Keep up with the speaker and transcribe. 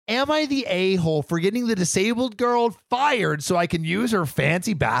Am I the a-hole for getting the disabled girl fired so I can use her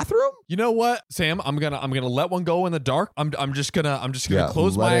fancy bathroom? You know what, Sam? I'm gonna let one go in the dark. I'm just gonna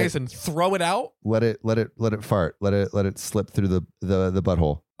close my eyes and throw it out. Let it fart. Let it slip through the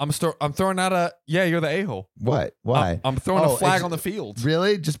butthole. I'm throwing out you're the a-hole. What? Why? I'm throwing a flag on the field.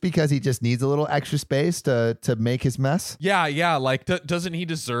 Really? Just because he just needs a little extra space to make his mess? Yeah. Like, doesn't he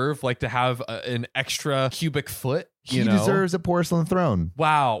deserve like to have an extra cubic foot? He deserves a porcelain throne.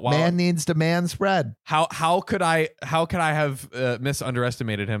 Wow. Man needs to man spread. How could I have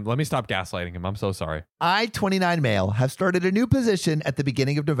misunderestimated him? Let me stop gaslighting him. I'm so sorry. I, 29 male, have started a new position at the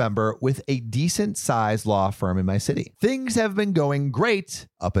beginning of November with a decent sized law firm in my city. Things have been going great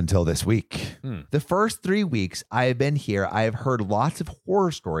up until this week. The first 3 weeks I have been here, I have heard lots of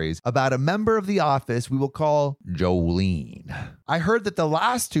horror stories about a member of the office we will call Jolene. I heard that the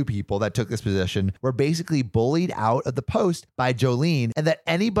last 2 people that took this position were basically bullied out of the post by Jolene, and that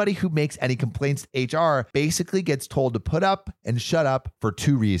anybody who makes any complaints to HR basically gets told to put up and shut up for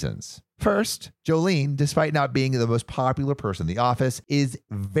 2 reasons. First, Jolene, despite not being the most popular person in the office, is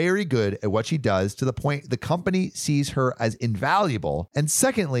very good at what she does to the point the company sees her as invaluable. And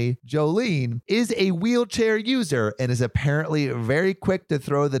secondly, Jolene is a wheelchair user and is apparently very quick to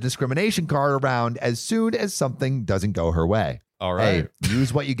throw the discrimination card around as soon as something doesn't go her way. All right. Hey,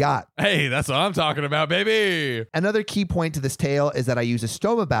 use what you got. Hey, that's what I'm talking about, baby. Another key point to this tale is that I use a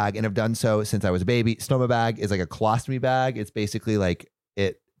stoma bag and have done so since I was a baby. Stoma bag is like a colostomy bag. It's basically like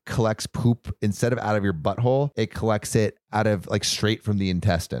it collects poop instead of out of your butthole. It collects it out of like straight from the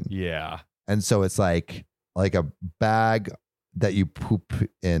intestine. Yeah. And so it's like a bag that you poop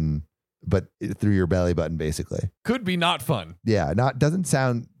in, but through your belly button, basically. Could be not fun. Yeah. Doesn't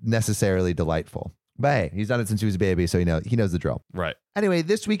sound necessarily delightful. But hey, he's done it since he was a baby, so he knows the drill. Right. Anyway,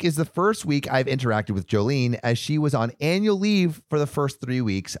 this week is the first week I've interacted with Jolene, as she was on annual leave for the first 3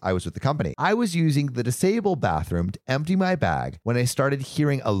 weeks I was with the company. I was using the disabled bathroom to empty my bag when I started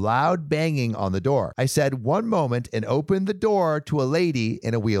hearing a loud banging on the door. I said, "One moment," and opened the door to a lady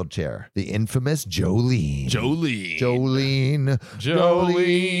in a wheelchair. The infamous Jolene. Jolene. You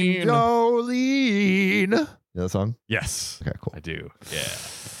know the song? Yes. Okay, cool. I do. Yeah.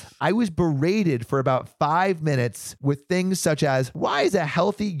 I was berated for about 5 minutes with things such as, why is a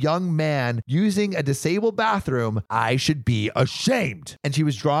healthy young man using a disabled bathroom? I should be ashamed. And she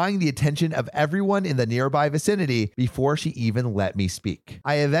was drawing the attention of everyone in the nearby vicinity before she even let me speak.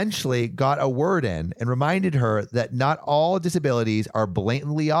 I eventually got a word in and reminded her that not all disabilities are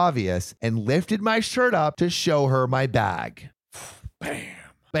blatantly obvious, and lifted my shirt up to show her my bag. Bam.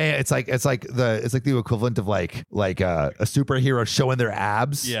 It's like the equivalent of like a superhero showing their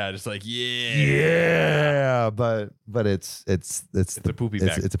abs. Yeah, just like yeah. But it's a poopy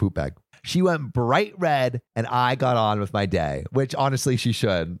bag. It's a poop bag. She went bright red, and I got on with my day, which honestly she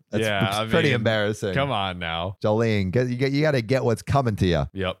should. It's pretty embarrassing. Come on now, Jolene, you got to get what's coming to you.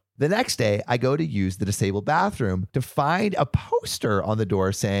 Yep. The next day, I go to use the disabled bathroom to find a poster on the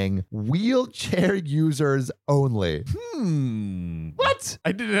door saying, "Wheelchair users only." What?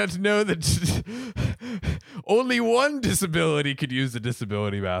 I did not know that only one disability could use the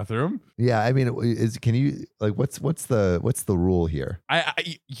disability bathroom. Yeah, I mean, can you like what's the rule here?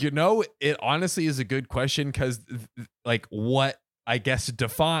 It honestly is a good question, because like what I guess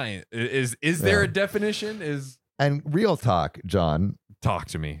define is there a definition? And real talk, John. Talk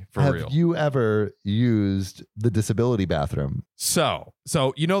to me for real. Have you ever used the disability bathroom? So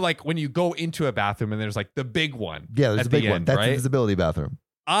like when you go into a bathroom and there's like the big one. Yeah, there's a big one. That's right? the disability bathroom.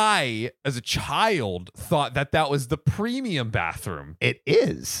 I, as a child, thought that was the premium bathroom. It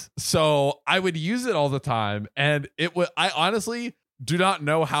is. So I would use it all the time, and I honestly do not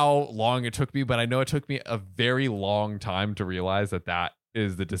know how long it took me, but I know it took me a very long time to realize that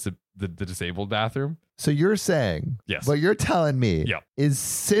is the disabled bathroom. So you're saying, yes, what you're telling me is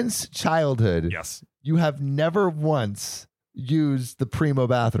since childhood, yes, you have never once used the primo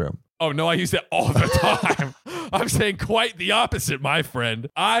bathroom. Oh no, I use it all the time. I'm saying quite the opposite, my friend.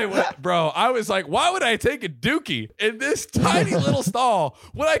 I was like, why would I take a dookie in this tiny little stall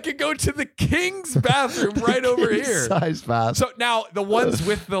when I could go to the king's bathroom right over here? Size bath. So now the ones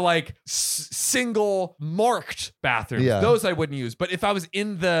with the like single marked bathrooms, those I wouldn't use. But if I was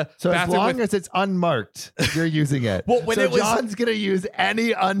in the bathroom, as long as it's unmarked, you're using it. Well, when John's gonna use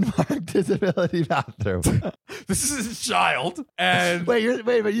any unmarked disability bathroom. This is a child, and But it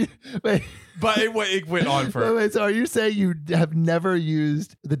went on for. Wait, so are you saying you have never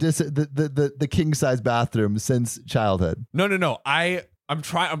used the king size bathroom since childhood? No.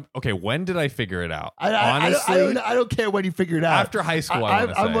 Okay, when did I figure it out? Honestly, I don't care when you figure it out. After high school,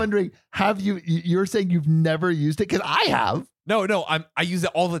 I'm wondering, you're saying you've never used it? Because I have. No, I use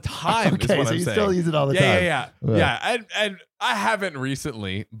it all the time. Okay, is what so I'm you saying. still use it all the time. Yeah. And I haven't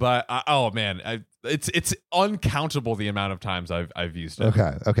recently, but it's uncountable the amount of times I've used it.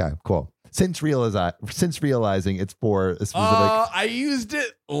 Okay, cool. Since realizing it's for a specific. I used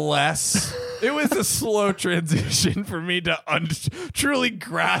it less. It was a slow transition for me to truly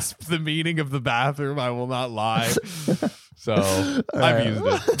grasp the meaning of the bathroom. I will not lie. So I've used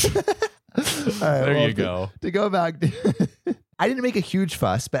it. There you go. To go back, I didn't make a huge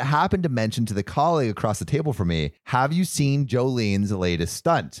fuss, but happened to mention to the colleague across the table from me, have you seen Jolene's latest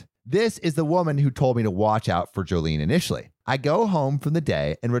stunt? This is the woman who told me to watch out for Jolene initially. I go home from the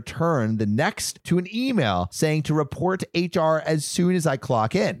day and return the next to an email saying to report to HR as soon as I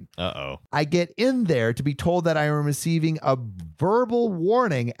clock in. Uh-oh. I get in there to be told that I am receiving a verbal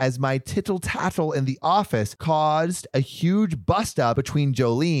warning as my tittle-tattle in the office caused a huge bust-up between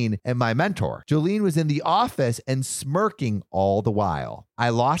Jolene and my mentor. Jolene was in the office and smirking all the while. I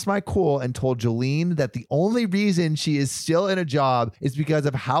lost my cool and told Jolene that the only reason she is still in a job is because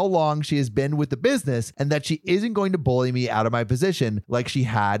of how long she has been with the business and that she isn't going to bully me out of my position like she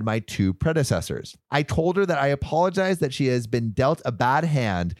had my two predecessors. I told her that I apologize that she has been dealt a bad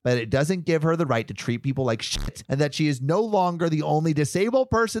hand, but it doesn't give her the right to treat people like shit, and that she is no longer the only disabled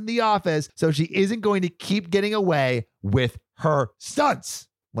person in the office, so she isn't going to keep getting away with her stunts.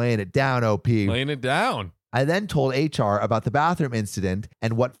 Laying it down, OP. Laying it down. I then told HR about the bathroom incident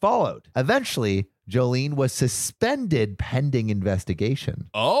and what followed. Eventually, Jolene was suspended pending investigation.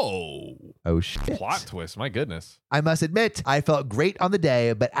 Oh shit. Plot twist. My goodness. I must admit, I felt great on the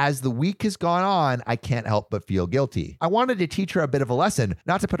day, but as the week has gone on, I can't help but feel guilty. I wanted to teach her a bit of a lesson,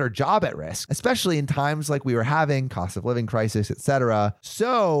 not to put her job at risk, especially in times like we were having, cost of living crisis, etc.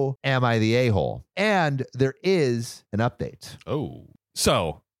 So, am I the a-hole? And there is an update. Oh.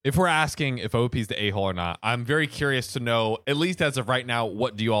 So, if we're asking if OP's the a-hole or not, I'm very curious to know, at least as of right now,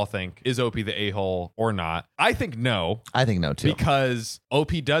 what do you all think? Is OP the a-hole or not? I think no. I think no, too. Because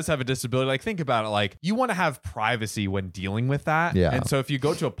OP does have a disability. Like, think about it. Like, you want to have privacy when dealing with that. Yeah. And so if you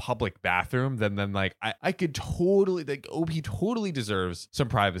go to a public bathroom, then like, I could totally, like, OP totally deserves some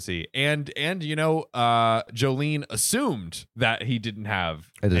privacy. And Jolene assumed that he didn't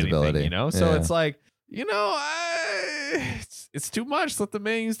have a disability, anything, So it's like, it's too much. Let the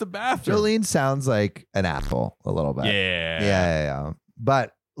man use the bathroom. Jolene sounds like an apple a little bit. Yeah.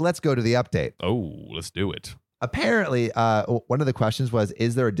 But let's go to the update. Oh, let's do it. Apparently, one of the questions was,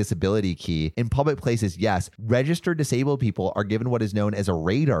 is there a disability key? In public places, yes. Registered disabled people are given what is known as a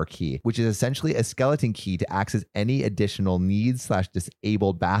radar key, which is essentially a skeleton key to access any additional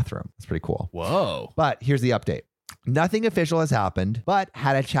needs/disabled bathroom. That's pretty cool. Whoa. But here's the update. Nothing official has happened, but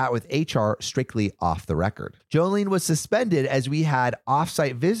had a chat with HR strictly off the record. Jolene was suspended as we had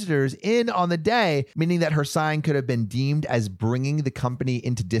off-site visitors in on the day, meaning that her sign could have been deemed as bringing the company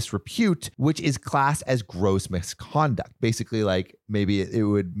into disrepute, which is classed as gross misconduct. Basically, like maybe it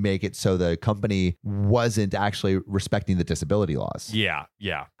would make it so the company wasn't actually respecting the disability laws. Yeah.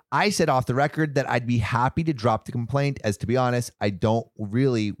 I said off the record that I'd be happy to drop the complaint, as to be honest, I don't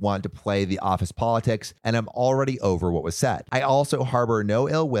really want to play the office politics and I'm already over what was said. I also harbor no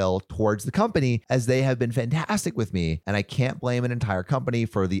ill will towards the company as they have been fantastic with me, and I can't blame an entire company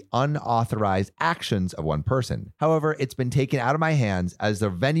for the unauthorized actions of one person. However, it's been taken out of my hands as the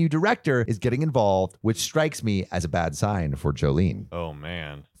venue director is getting involved, which strikes me as a bad sign for Jolene. Oh,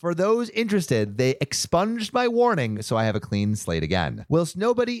 man. For those interested, they expunged my warning, so I have a clean slate again. Whilst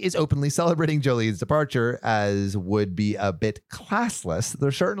nobody is openly celebrating Jolene's departure, as would be a bit classless,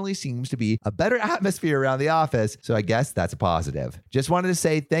 there certainly seems to be a better atmosphere around the office, so I guess that's a positive. Just wanted to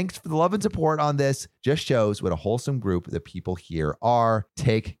say thanks for the love and support on this. Just shows what a wholesome group the people here are.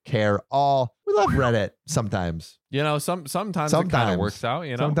 Take care, all. We love Reddit sometimes. Sometimes it kind of works out,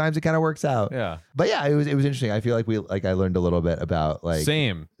 Sometimes it kind of works out. Yeah. But yeah, it was interesting. I feel like I learned a little bit about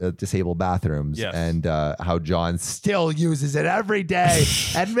disabled bathrooms. Yes. And how John still uses it every day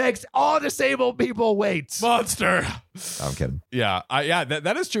and makes all disabled people wait. Monster. I'm kidding. Yeah.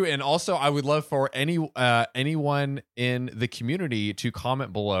 That is true. And also I would love for anyone in the community to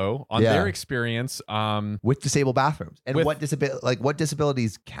comment below on their experience with disabled bathrooms and what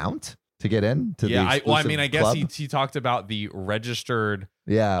disabilities count to get in to I guess he talked about the registered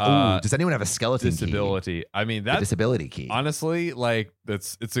does anyone have a skeleton disability key? I mean, that disability key, honestly, like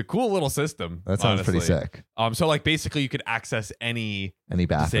it's a cool little system. That sounds pretty sick. So like basically you could access any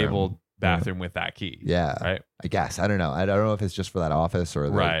bathroom. disabled bathroom with that key. Yeah. Right. I guess. I don't know. I don't know if it's just for that office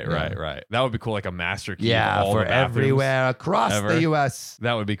or Right. That would be cool. Like a master key. Yeah, all for the bathrooms everywhere across ever. the U.S.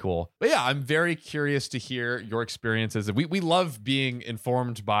 That would be cool. But yeah, I'm very curious to hear your experiences. We love being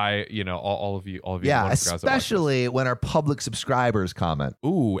informed by, all of you. Yeah, wonderful guys that watch this. especially when our public subscribers comment.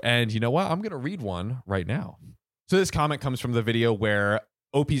 Ooh, and you know what? I'm going to read one right now. So this comment comes from the video where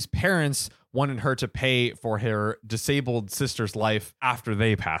OP's parents wanted her to pay for her disabled sister's life after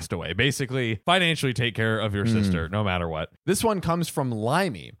they passed away. Basically, financially take care of your sister no matter what. This one comes from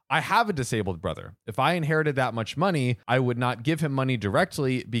Limey. I have a disabled brother. If I inherited that much money, I would not give him money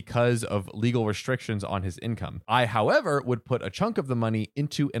directly because of legal restrictions on his income. I, however, would put a chunk of the money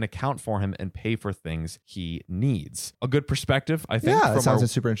into an account for him and pay for things he needs. A good perspective, I think. Yeah, that sounds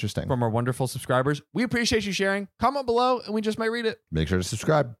super interesting. From our wonderful subscribers. We appreciate you sharing. Comment below and we just might read it. Make sure to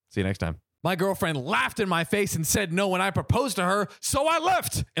subscribe. See you next time. My girlfriend laughed in my face and said no when I proposed to her, so I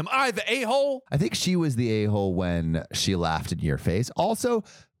left. Am I the a-hole? I think she was the a-hole when she laughed in your face. Also,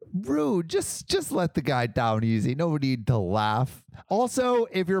 rude. Just let the guy down easy. No need to laugh. Also,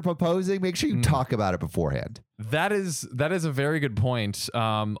 if you're proposing, make sure you talk about it beforehand. That is a very good point.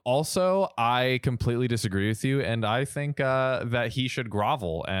 Also, I completely disagree with you, and I think that he should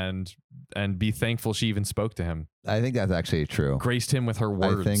grovel and be thankful she even spoke to him. I think that's actually true. Graced him with her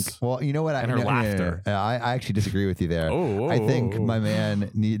words. I think. Well, you know what? And her laughter. I actually disagree with you there. I think my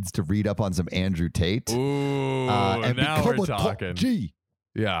man needs to read up on some Andrew Tate. Ooh, and now become we're a top talking. G.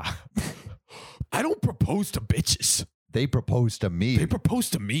 Yeah. I don't propose to bitches. They proposed to me. They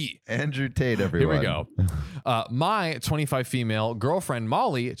proposed to me. Andrew Tate, everyone. Here we go. My 25 female girlfriend,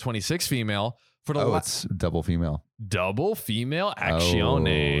 Molly, 26 female. It's double female. Double female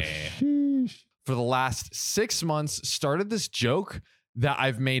actione. Sheesh. For the last 6 months, started this joke that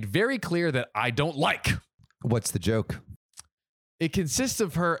I've made very clear that I don't like. What's the joke? It consists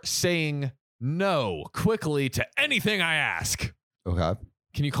of her saying no quickly to anything I ask. Okay.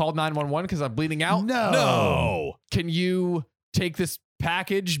 Can you call 911 because I'm bleeding out? No. Can you take this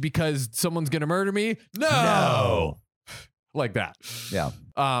package because someone's going to murder me? No. Like that. Yeah.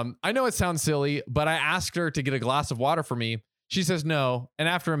 I know it sounds silly, but I asked her to get a glass of water for me. She says no. And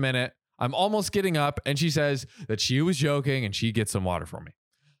after a minute, I'm almost getting up and she says that she was joking and she gets some water for me.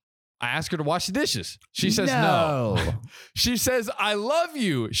 I ask her to wash the dishes. She says no. She says, I love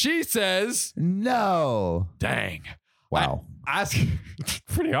you. She says no. Dang. Wow. I ask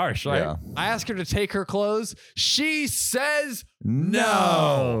pretty harsh, right? Yeah. I ask her to take her clothes. She says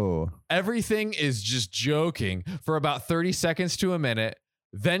no. Everything is just joking for about 30 seconds to a minute.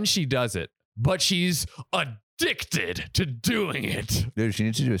 Then she does it, but she's addicted to doing it. Dude, she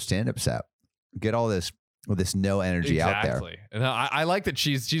needs to do a stand-up set. Get all this no energy out there. And I like that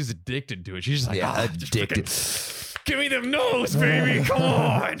she's addicted to it. She's just like, addicted. Give me them nose, baby. Come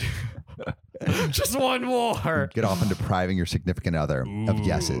on. Just one more. Get off on depriving your significant other of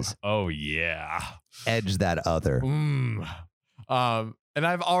yeses. Oh, yeah. Edge that other. And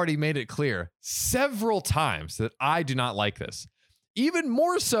I've already made it clear several times that I do not like this. Even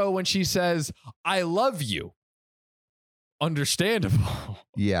more so when she says, I love you. Understandable.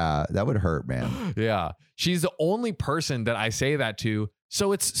 Yeah, that would hurt, man. Yeah. She's the only person that I say that to,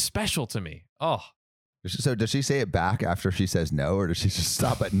 so it's special to me. Oh. So does she say it back after she says no, or does she just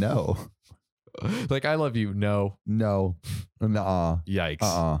stop at no? Like, I love you. No. No. Nuh-uh.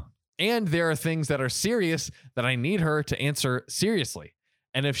 Yikes. And there are things that are serious that I need her to answer seriously.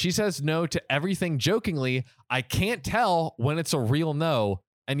 And if she says no to everything jokingly, I can't tell when it's a real no.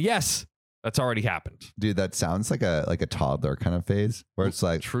 And yes, that's already happened. Dude, that sounds like a toddler kind of phase where it's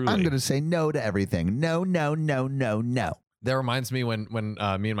like, truly. I'm going to say no to everything. No, no, no, no, no. That reminds me when me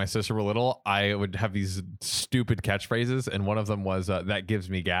and my sister were little, I would have these stupid catchphrases. And one of them was, that gives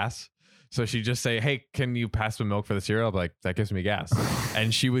me gas. So she'd just say, hey, can you pass some milk for the cereal? I'd be like, that gives me gas.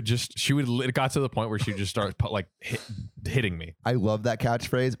 And it got to the point where she'd just start hitting me. I love that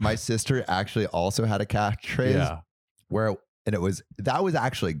catchphrase. My sister actually also had a catchphrase that was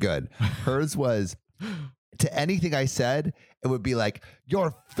actually good. Hers was, to anything I said, it would be like,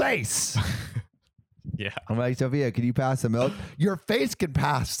 your face. Yeah. I'm like, Sophia, can you pass the milk? Your face can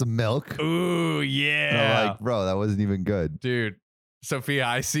pass the milk. Ooh, yeah. And I'm like, bro, that wasn't even good. Dude. Sophia,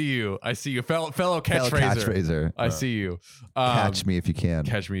 I see you. Fellow catchphraser. I see you. Catch me if you can.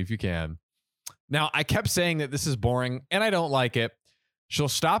 Catch me if you can. Now, I kept saying that this is boring and I don't like it. She'll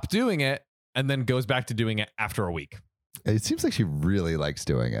stop doing it and then goes back to doing it after a week. It seems like she really likes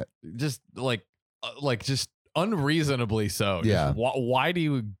doing it. Just just unreasonably so. Yeah. Just, why do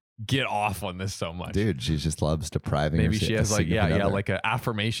you get off on this so much? Dude, she just loves depriving. Maybe she has like an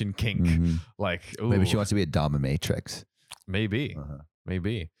affirmation kink. Mm-hmm. Like, ooh. Maybe she wants to be a dominatrix. Maybe.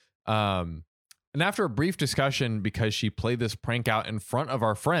 And after a brief discussion, because she played this prank out in front of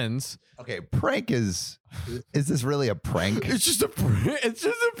our friends. Okay, prank is this really a prank? It's just a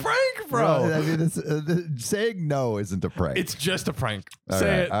prank, bro. I mean, saying no isn't a prank. It's just a prank. All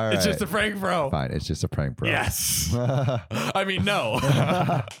Say right, it. It's just a prank, bro. Fine, it's just a prank, bro. Yes. I mean, no.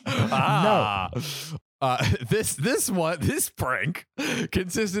 No. This prank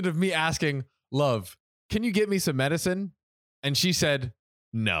consisted of me asking, "Love, can you get me some medicine?" And she said,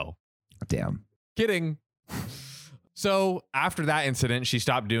 "No." Damn. Kidding. So after that incident, she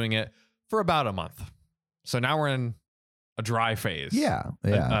stopped doing it for about a month. So now we're in a dry phase. Yeah.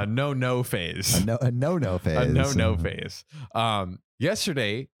 A no phase. A no phase. A no phase.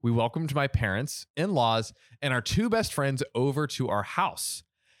 Yesterday, we welcomed my parents, in-laws, and our two best friends over to our house.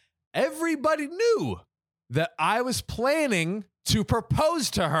 Everybody knew that I was planning to propose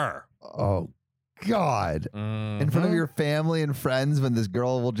to her. Oh, God. In front of your family and friends, when this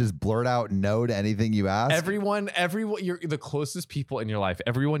girl will just blurt out no to anything you ask. Everyone, you're the closest people in your life,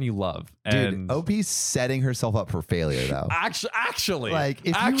 everyone you love. Dude, OP's setting herself up for failure, though. Actually, like,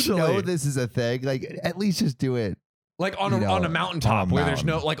 if you know this is a thing, like, at least just do it. Like on a mountaintop where there's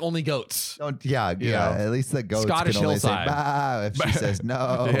no, like, only goats. Yeah. At least the goats Scottish can only hillside. say, bah, if she says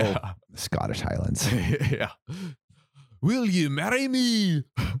no. Yeah. Scottish Highlands. Yeah. Will you marry me?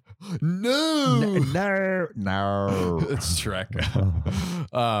 No. It's Shrek.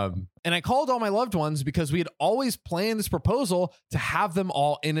 And I called all my loved ones because we had always planned this proposal to have them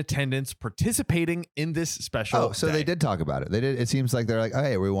all in attendance participating in this special Oh, so day. they did talk about it. They did. It seems like they're like, oh,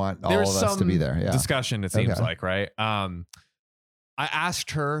 hey, we want all of us to be there. Yeah. Discussion, it seems like, right? I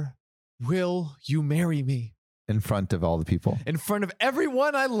asked her, will you marry me? In front of all the people. In front of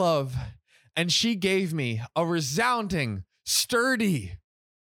everyone I love. And she gave me a resounding, sturdy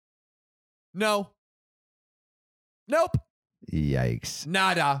no. Nope. Yikes.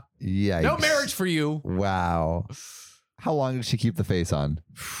 Nada. Yikes. No marriage for you. Wow. How long did she keep the face on?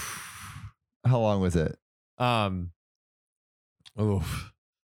 How long was it? Well,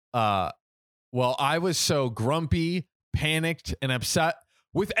 I was so grumpy, panicked, and upset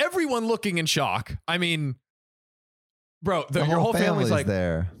with everyone looking in shock. I mean, bro, your whole family's like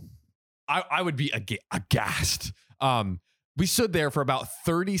there. I would be aghast. We stood there for about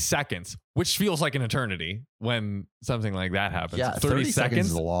 30 seconds, which feels like an eternity when something like that happens. Yeah, 30 seconds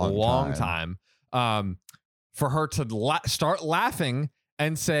is a long time. For her to start laughing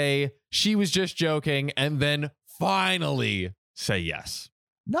and say she was just joking and then finally say yes.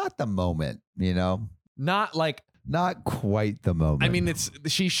 Not the moment, you know? Not quite the moment. I mean,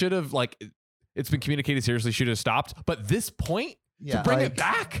 she should have, like, it's been communicated seriously. She should have stopped. But this point, to bring it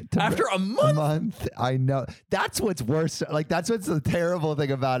back after a month. I know. That's what's worse. Like, that's what's the terrible thing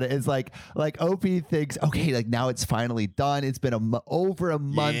about it is like OP thinks, okay, like now it's finally done. It's been over a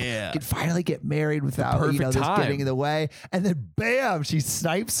month. Yeah. You can finally get married without this getting in the way. And then bam, she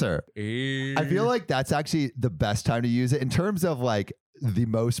snipes her. I feel like that's actually the best time to use it in terms of like the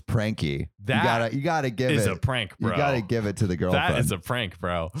most pranky. You gotta give it. Is a prank, bro. You gotta give it to the girlfriend. That is a prank,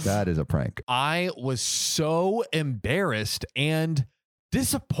 bro. That is a prank. I was so embarrassed and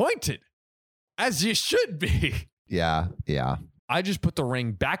disappointed, as you should be. Yeah. I just put the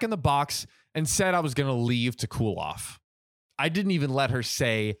ring back in the box and said I was gonna leave to cool off. I didn't even let her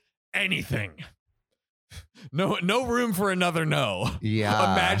say anything. No room for another no.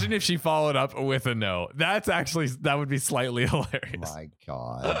 Yeah. Imagine if she followed up with a no. That would be slightly hilarious. My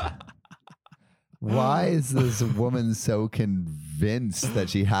God. Why is this woman so convinced that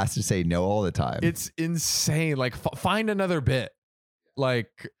she has to say no all the time? It's insane. Like, find another bit.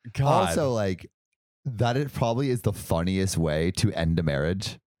 Like, God. Also, like, that it probably is the funniest way to end a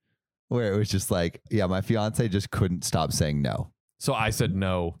marriage, where it was just like, yeah, my fiance just couldn't stop saying no. So I said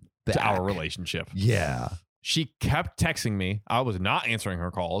no to our relationship. Yeah. She kept texting me. I was not answering her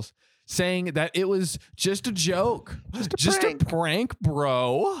calls, saying that it was just a joke, just a prank,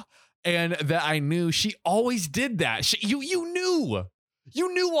 bro. And that I knew she always did that. You knew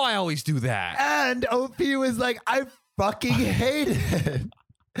I always do that. And OP was like, I fucking hate it.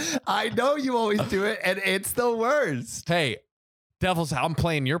 I know you always do it, and it's the worst. Hey, I'm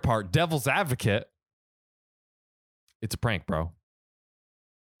playing your part. Devil's advocate. It's a prank, bro.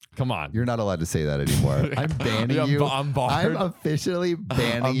 Come on. You're not allowed to say that anymore. I'm banning you. I'm barred. I'm officially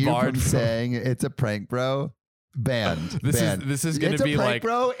banning you from saying it's a prank, bro. Banned. This is going to be like,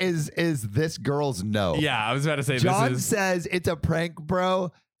 bro, is this girl's no. Yeah, I was about to say John says it's a prank,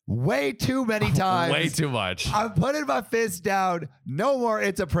 bro. Way too many times. Way too much. I'm putting my fist down. No more.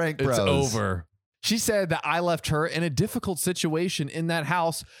 It's a prank, bros. It's over. She said that I left her in a difficult situation in that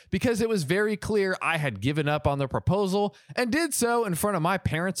house because it was very clear I had given up on the proposal and did so in front of my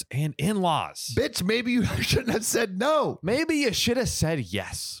parents and in-laws. Bitch, maybe you shouldn't have said no. Maybe you should have said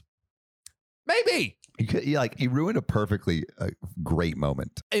yes. Maybe. You ruined a perfectly great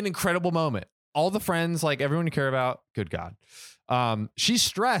moment. An incredible moment. All the friends, like everyone you care about, good God. She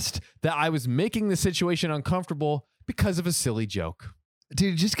stressed that I was making the situation uncomfortable because of a silly joke.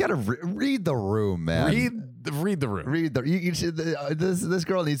 Dude, you just gotta read the room, man. Read the room. This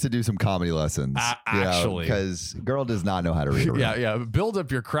girl needs to do some comedy lessons. Actually, because girl does not know how to read a room. Yeah. Build up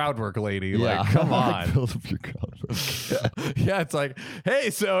your crowd work, lady. Yeah. Like, come on. Build up your crowd work. Yeah, it's like, hey,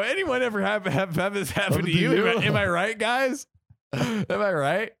 so anyone ever have this happen to you? Am I right, guys? Am I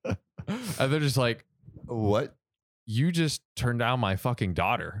right? And they're just like, what? You just turned down my fucking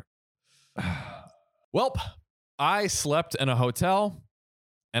daughter. Welp, I slept in a hotel.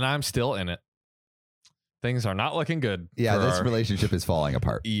 And I'm still in it. Things are not looking good. Yeah, this relationship is falling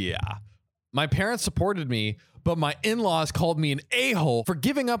apart. Yeah. My parents supported me, but my in-laws called me an a-hole for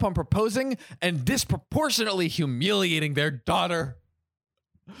giving up on proposing and disproportionately humiliating their daughter.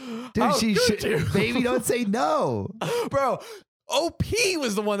 Dude, baby, don't say no. Bro, OP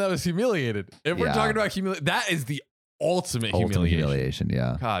was the one that was humiliated. If we're talking about humiliation, that is the ultimate humiliation.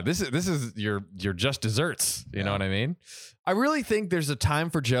 Yeah. God, this is your just desserts. You know what I mean? I really think there's a time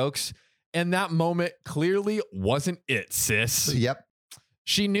for jokes, and that moment clearly wasn't it, sis. Yep.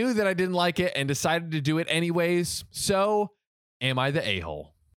 She knew that I didn't like it and decided to do it anyways. So, am I the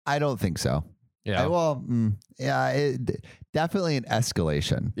a-hole? I don't think so. Yeah. Definitely an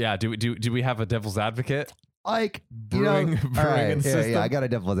escalation. Yeah. Do we have a devil's advocate? Like brewing system? Yeah, I got a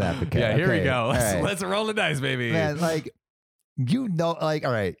devil's advocate. Yeah, here we go. Right. Let's roll the dice, baby. Man, like, all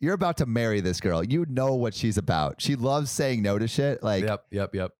right, you're about to marry this girl. You know what she's about. She loves saying no to shit. Like,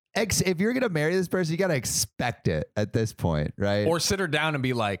 yep. If you're gonna marry this person, you gotta expect it at this point, right? Or sit her down and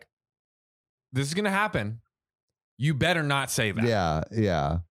be like, "This is gonna happen. You better not say that."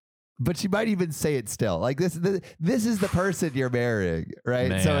 Yeah. But she might even say it still. Like this is the person you're marrying, right?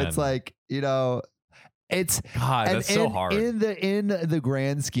 Man. So it's like, it's God, that's so hard. In the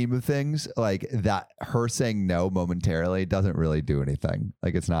grand scheme of things, like that, her saying no momentarily doesn't really do anything.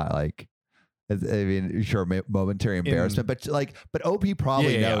 Like it's not like, sure, momentary embarrassment, but OP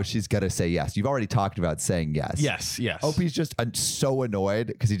probably knows she's gonna say yes. You've already talked about saying yes. Yes. OP's just so annoyed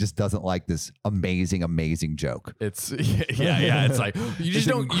because he just doesn't like this amazing joke. It's It's like you just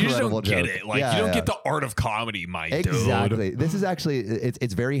don't get it. Like you don't get the art of comedy, dude. Exactly. This is actually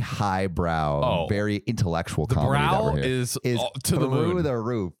it's very highbrow, very intellectual comedy. The brow is to the moon. The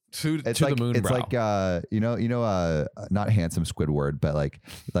roof. To the moon. It's brow. like not handsome Squidward, but like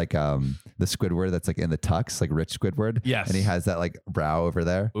the Squidward that's like in the tux, like rich Squidward. Yes. And he has that like brow over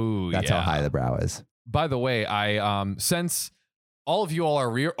there. Ooh, that's how high the brow is. By the way, I since all of you all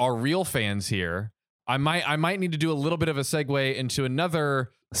are real fans here, I might need to do a little bit of a segue into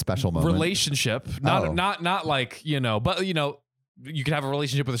another special moment. Relationship. Not like, but you could have a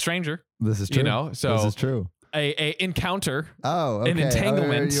relationship with a stranger. This is true. So this is true. A encounter. Oh, okay. An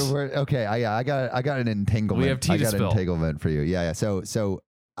entanglement. Okay. I got an entanglement. We have tea to spill. An entanglement for you. Yeah. So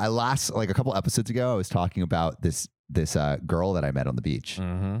I like a couple episodes ago, I was talking about this girl that I met on the beach.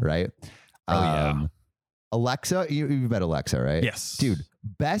 Mm-hmm. Right. Yeah. Alexa, you've met Alexa, right? Yes. Dude,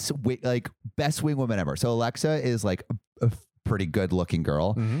 best wing woman ever. So Alexa is like a pretty good looking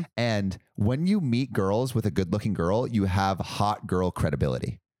girl. Mm-hmm. And when you meet girls with a good looking girl, you have hot girl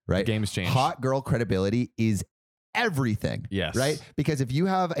credibility. Right? The game's changed. Hot girl credibility is everything. Yes. Right? Because if you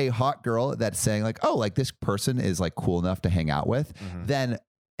have a hot girl that's saying like, oh, like this person is like cool enough to hang out with, then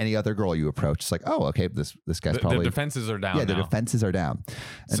any other girl you approach, it's like, oh, okay, this guy's probably... The defenses are down. Yeah, the defenses are down.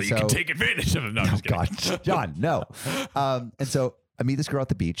 And so you can take advantage of them. No, just God, John, no. And so I meet this girl at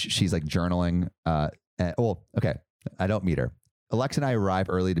the beach. She's like journaling. Okay, I don't meet her. Alexa and I arrive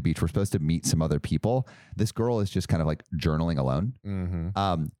early to the beach. We're supposed to meet some other people. This girl is just kind of like journaling alone.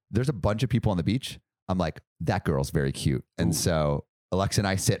 Mm-hmm. There's a bunch of people on the beach. I'm like, that girl's very cute. And so Alexa and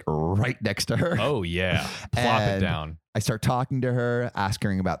I sit right next to her. Oh, yeah. Plop it down. I start talking to her,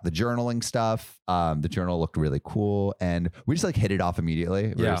 asking about the journaling stuff. The journal looked really cool. And we just like hit it off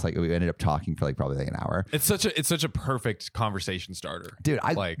immediately. We ended up talking for probably an hour. It's such a perfect conversation starter. Dude,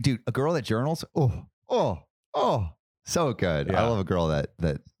 a girl that journals. Oh. So good. Yeah. I love a girl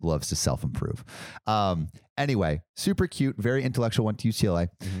that loves to self-improve. Anyway, super cute, very intellectual, went to UCLA.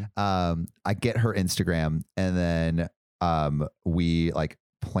 Mm-hmm. I get her Instagram and then we like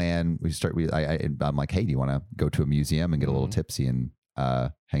plan, I'm like, hey, do you want to go to a museum and get a little tipsy and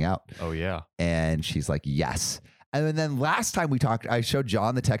hang out? Oh yeah. And she's like, yes. And then last time we talked, I showed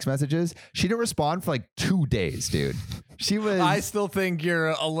John the text messages. She didn't respond for like 2 days, dude. She was. I still think you're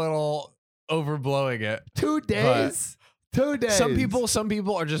a little overblowing it. 2 days. 2 days. Some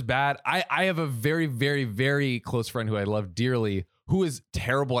people are just bad. I have a very, very, very close friend who I love dearly who is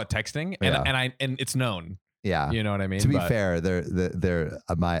terrible at texting, and it's known. Yeah, you know what I mean. To be fair,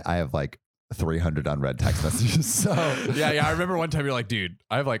 I have like 300 unread text messages. So yeah. I remember one time you're like, dude,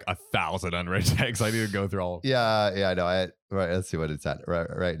 I have like 1,000 unread texts. I need to go through all of them. Yeah. No, right. Let's see what it's at.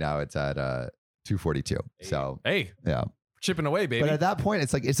 Right now, it's at 242. So yeah. Chipping away, baby. But at that point,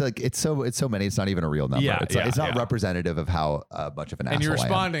 it's so many. It's not even a real number. It's not representative of how much of an asshole and you're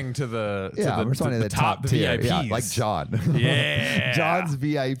responding to I'm responding to the top tier. VIPs. Yeah, like John. Yeah, John's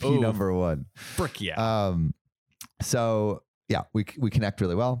VIP number one. Frick yeah. So yeah, we connect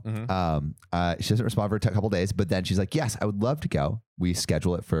really well. Mm-hmm. She doesn't respond for a couple days, but then she's like, "Yes, I would love to go." We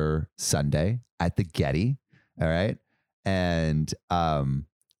schedule it for Sunday at the Getty. All right, and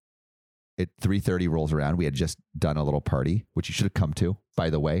at 3:30 rolls around. We had just done a little party, which you should have come to, by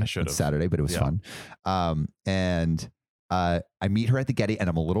the way. I should have. It's Saturday, but it was fun. And I meet her at the Getty, and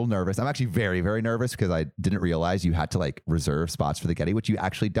I'm a little nervous. I'm actually very, very nervous because I didn't realize you had to like reserve spots for the Getty, which you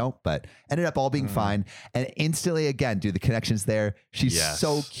actually don't, but ended up all being fine. And instantly, again, dude, the connection's there. She's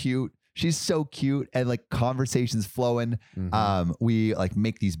so cute. She's so cute, and like conversations flowing. We like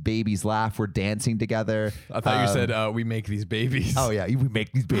make these babies laugh. We're dancing together. I thought you said we make these babies. Oh yeah, we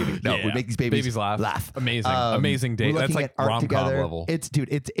make these babies. No, we make these babies laugh. Amazing date. That's like rom-com level.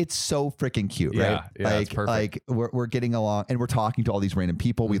 It's so freaking cute, right? Yeah, it's perfect. Like we're getting along, and we're talking to all these random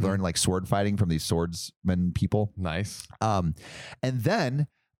people. We learn like sword fighting from these swordsman people. Nice. And then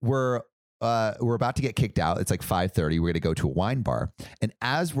we're about to get kicked out. It's like 5:30. We're going to go to a wine bar. And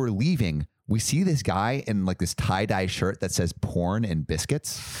as we're leaving, we see this guy in like this tie-dye shirt that says porn and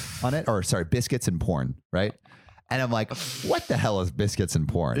biscuits on it. Or sorry, biscuits and porn, right? And I'm like, what the hell is biscuits and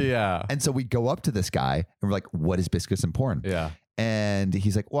porn? Yeah. And so we go up to this guy and we're like, what is biscuits and porn? Yeah. And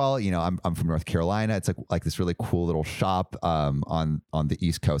he's like, well, you know, I'm from North Carolina. It's like this really cool little shop on the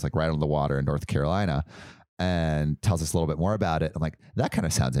East Coast, like right on the water in North Carolina. And tells us a little bit more about it. I'm like, that kind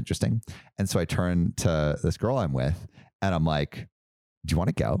of sounds interesting. And so I turn to this girl I'm with and I'm like, do you want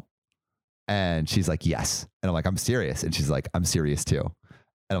to go? And she's like, yes. And I'm like, I'm serious. And she's like, I'm serious too. And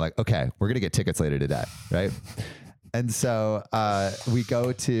I'm like, okay, we're going to get tickets later today. Right. And so we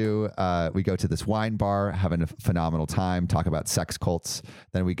go to this wine bar, having a phenomenal time, talk about sex cults.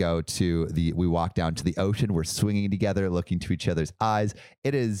 Then we walk down to the ocean. We're swinging together, looking to each other's eyes.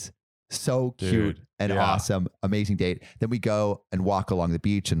 It is so cute and awesome, amazing date. Then we go and walk along the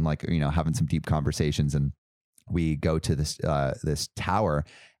beach and like, you know, having some deep conversations. And we go to this tower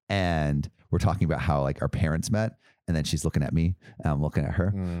and we're talking about how like our parents met. And then she's looking at me and I'm looking at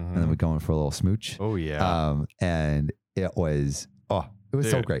her. And then we go in for a little smooch. Oh yeah. And it was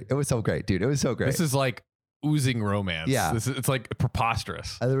so great. It was so great, dude. It was so great. This is like oozing romance. Yeah. It's like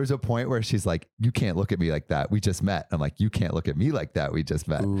preposterous. And there was a point where she's like, you can't look at me like that. We just met. I'm like, you can't look at me like that. We just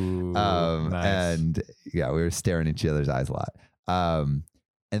met. Ooh, nice. And yeah, we were staring into each other's eyes a lot. And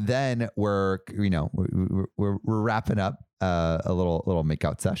then we're wrapping up a little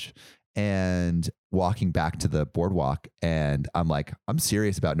makeout sesh and walking back to the boardwalk. And I'm like, I'm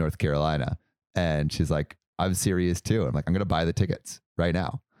serious about North Carolina. And she's like, I'm serious too. I'm like, I'm going to buy the tickets right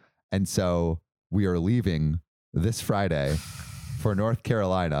now. And so we are leaving this Friday for North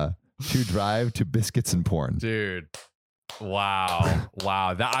Carolina to drive to biscuits and porn. Dude. Wow.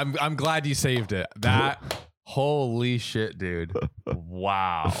 That I'm glad you saved it. That holy shit, dude.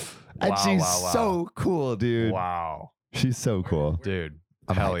 Wow. And she's so cool, dude. Wow. She's so cool. Dude.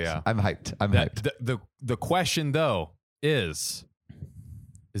 I'm hell hyped. yeah. I'm hyped. The question though is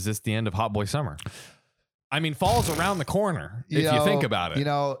this the end of Hot Boy Summer? I mean, fall's around the corner if you think about it. You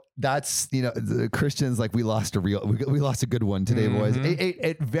know, that's, the Christians, like we lost a good one today, boys.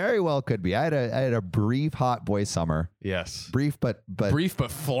 It very well could be. I had a brief Hot Boy Summer. Yes. Brief but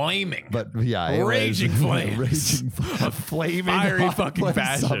flaming. But yeah, raging flames. Raging a flaming fiery fucking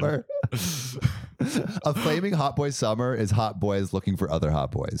passion. Summer. A flaming Hot Boy Summer is hot boys looking for other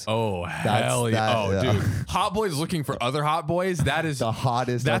hot boys. Oh, hell yeah. Dude. Hot boys looking for other hot boys. That is the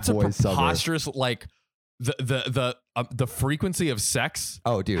hottest. That's a preposterous summer. Like the frequency of sex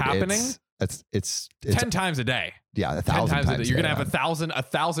happening it's 10 times a day. Yeah, 1,000 times a day. You're gonna have 1,000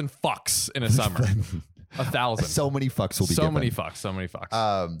 fucks in a summer. 1,000. So many fucks will be so given. many fucks.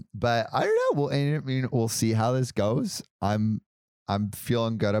 But I don't know. We'll see how this goes. I'm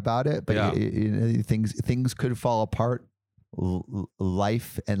feeling good about it, but things could fall apart.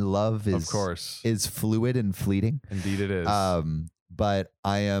 Life and love is fluid and fleeting. Indeed it is. But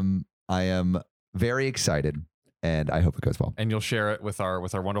I am very excited and I hope it goes well. And you'll share it with our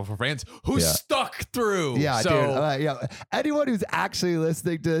wonderful fans who stuck through. Yeah, so, dude. Anyone who's actually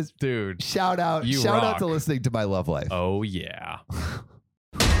listening to this, dude, shout out to listening to my love life. Oh yeah.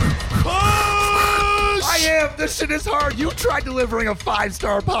 I am. This shit is hard. You tried delivering a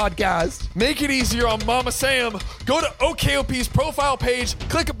 5-star podcast. Make it easier on Mama Sam. Go to OKOP's profile page,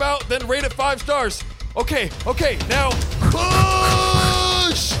 click about, then rate it 5 stars. Okay, now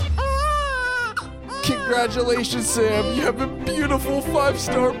push! Congratulations, Sam. You have a beautiful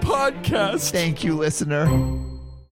 5-star podcast. Thank you, listener.